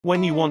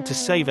When you want to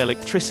save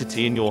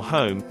electricity in your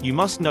home, you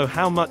must know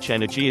how much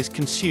energy is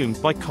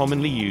consumed by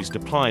commonly used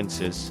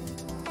appliances.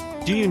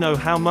 Do you know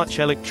how much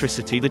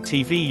electricity the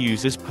TV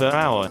uses per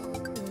hour?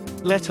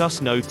 Let us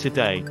know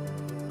today.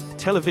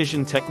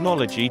 Television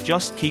technology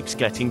just keeps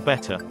getting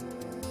better.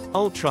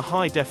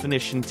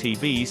 Ultra-high-definition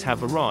TVs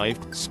have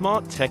arrived.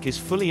 Smart tech is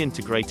fully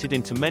integrated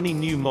into many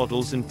new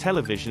models, and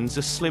televisions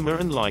are slimmer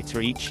and lighter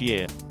each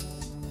year.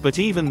 But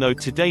even though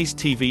today's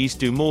TVs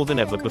do more than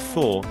ever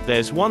before,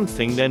 there's one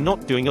thing they're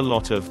not doing a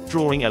lot of: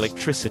 drawing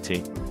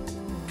electricity.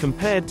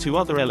 Compared to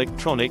other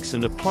electronics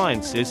and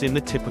appliances in the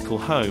typical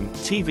home,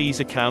 TVs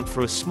account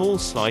for a small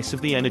slice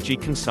of the energy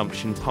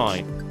consumption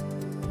pie.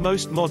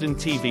 Most modern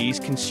TVs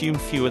consume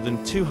fewer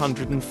than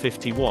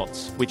 250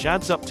 watts, which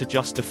adds up to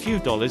just a few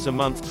dollars a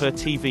month per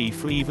TV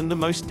for even the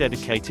most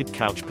dedicated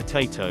couch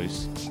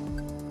potatoes.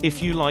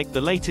 If you like the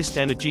latest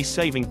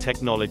energy-saving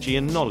technology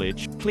and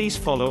knowledge, please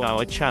follow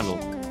our channel.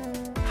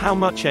 How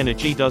much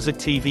energy does a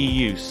TV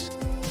use?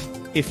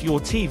 If your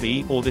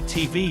TV, or the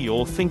TV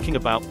you're thinking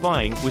about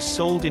buying, was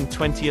sold in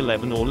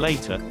 2011 or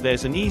later,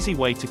 there's an easy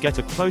way to get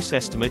a close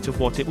estimate of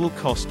what it will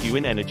cost you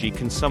in energy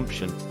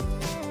consumption.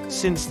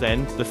 Since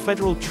then, the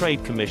Federal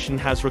Trade Commission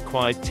has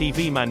required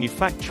TV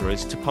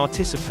manufacturers to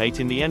participate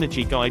in the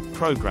EnergyGuide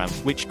program,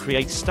 which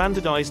creates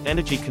standardized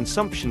energy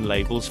consumption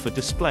labels for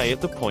display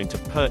at the point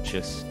of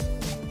purchase.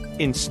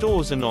 In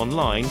stores and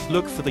online,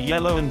 look for the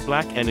yellow and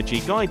black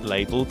EnergyGuide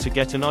label to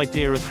get an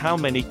idea of how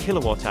many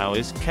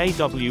kilowatt-hours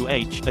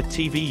 (kWh) a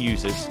TV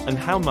uses, and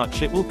how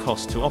much it will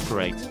cost to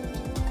operate.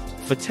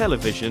 For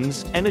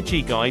televisions,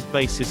 EnergyGuide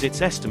bases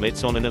its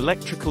estimates on an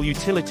electrical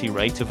utility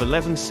rate of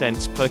 11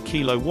 cents per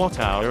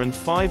kilowatt-hour and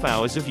 5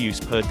 hours of use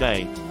per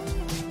day.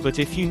 But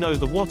if you know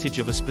the wattage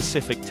of a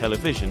specific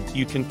television,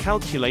 you can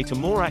calculate a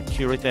more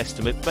accurate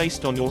estimate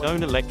based on your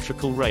own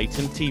electrical rate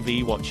and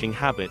TV watching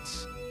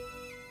habits.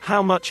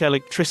 How much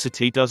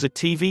electricity does a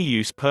TV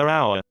use per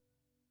hour?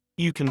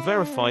 You can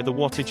verify the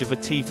wattage of a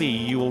TV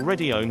you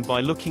already own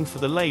by looking for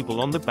the label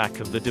on the back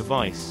of the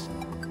device.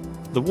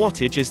 The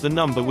wattage is the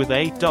number with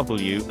a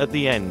W at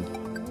the end.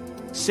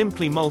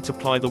 Simply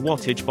multiply the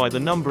wattage by the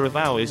number of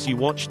hours you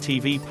watch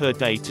TV per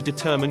day to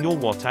determine your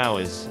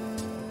watt-hours.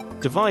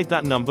 Divide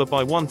that number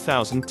by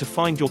 1000 to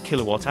find your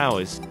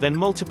kilowatt-hours, then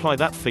multiply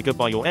that figure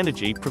by your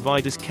energy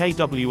provider's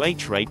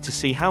kWh rate to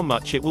see how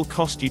much it will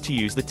cost you to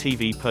use the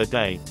TV per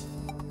day.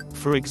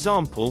 For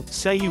example,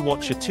 say you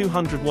watch a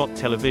 200-watt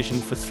television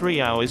for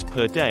 3 hours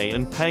per day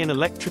and pay an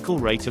electrical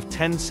rate of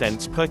 10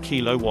 cents per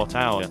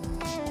kilowatt-hour.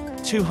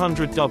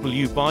 200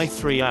 W by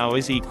 3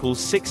 hours equals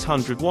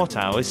 600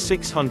 watt-hours.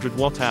 600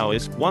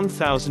 watt-hours,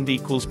 1000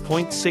 equals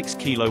 0.6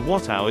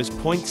 kilowatt-hours.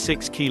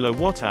 0.6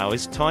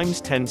 kilowatt-hours times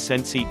 10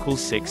 cents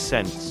equals 6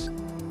 cents.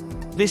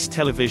 This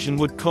television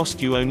would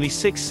cost you only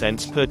 6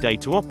 cents per day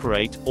to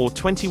operate, or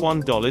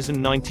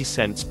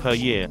 $21.90 per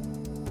year.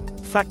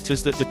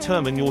 Factors that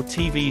determine your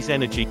TV's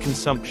energy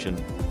consumption.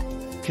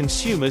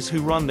 Consumers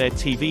who run their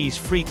TVs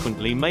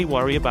frequently may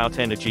worry about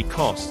energy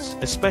costs,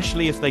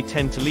 especially if they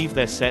tend to leave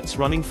their sets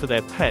running for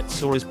their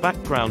pets or as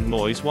background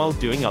noise while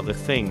doing other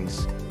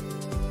things.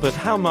 But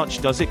how much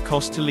does it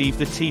cost to leave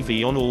the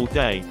TV on all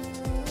day?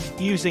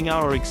 Using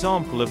our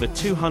example of a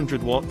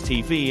 200-watt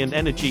TV and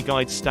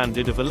EnergyGuide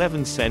standard of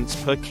 11 cents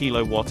per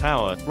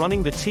kilowatt-hour,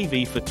 running the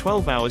TV for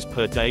 12 hours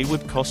per day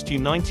would cost you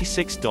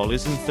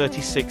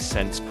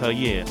 $96.36 per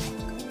year.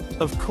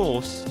 Of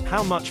course,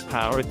 how much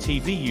power a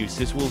TV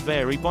uses will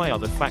vary by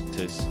other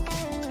factors.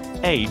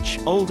 Age: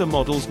 older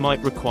models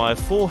might require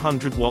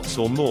 400 watts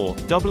or more,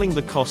 doubling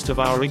the cost of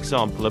our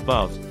example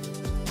above.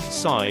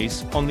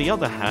 Size: on the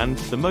other hand,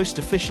 the most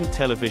efficient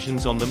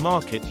televisions on the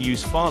market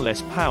use far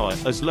less power,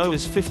 as low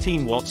as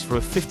 15 watts for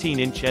a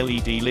 15-inch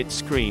LED lit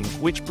screen,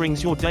 which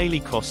brings your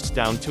daily costs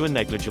down to a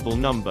negligible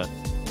number.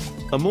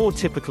 A more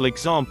typical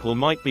example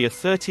might be a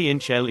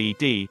 30-inch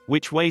LED,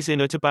 which weighs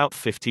in at about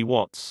 50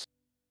 watts.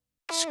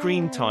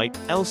 Screen type: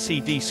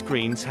 LCD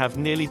screens have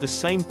nearly the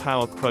same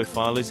power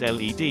profile as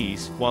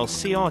LEDs, while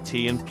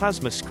CRT and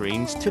plasma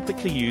screens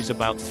typically use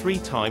about 3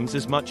 times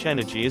as much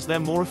energy as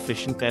their more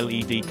efficient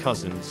LED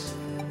cousins.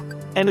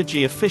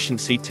 Energy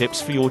efficiency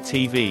tips for your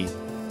TV.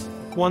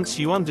 Once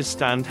you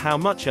understand how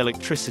much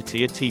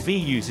electricity a TV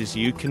uses,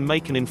 you can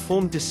make an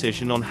informed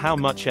decision on how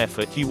much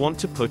effort you want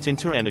to put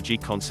into energy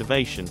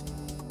conservation.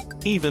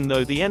 Even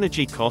though the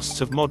energy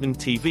costs of modern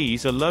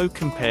TVs are low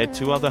compared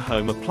to other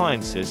home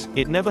appliances,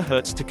 it never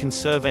hurts to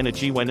conserve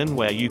energy when and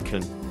where you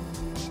can.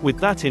 With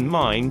that in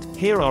mind,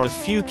 here are a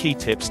few key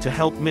tips to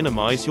help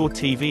minimize your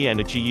TV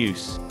energy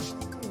use.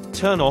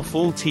 Turn off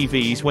all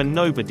TVs when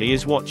nobody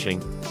is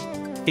watching.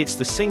 It's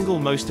the single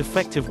most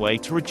effective way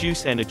to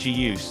reduce energy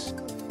use.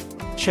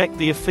 Check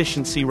the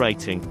efficiency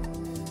rating.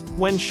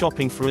 When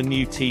shopping for a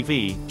new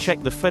TV,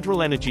 check the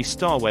Federal Energy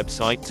Star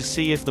website to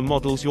see if the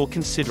models you're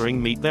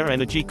considering meet their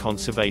energy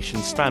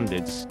conservation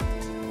standards.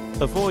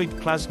 Avoid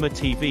plasma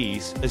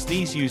TVs, as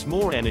these use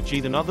more energy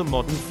than other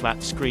modern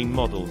flat-screen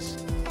models.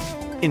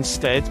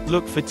 Instead,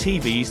 look for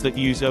TVs that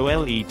use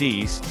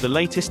OLEDs, the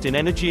latest in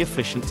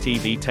energy-efficient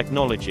TV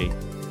technology.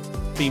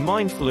 Be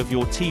mindful of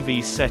your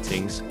TV's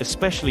settings,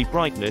 especially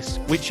brightness,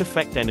 which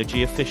affect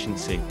energy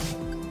efficiency.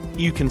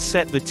 You can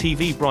set the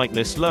TV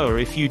brightness lower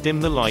if you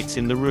dim the lights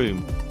in the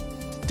room.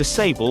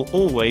 Disable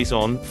Always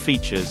On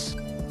features.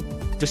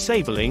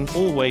 Disabling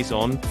Always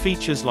On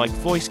features like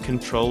voice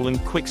control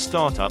and quick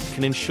startup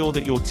can ensure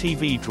that your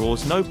TV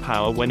draws no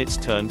power when it's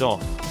turned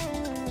off.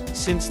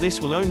 Since this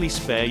will only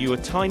spare you a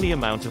tiny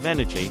amount of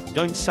energy,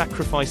 don't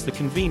sacrifice the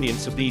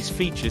convenience of these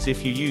features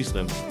if you use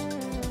them.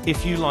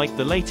 If you like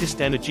the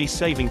latest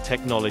energy-saving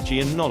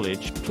technology and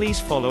knowledge, please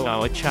follow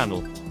our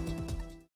channel.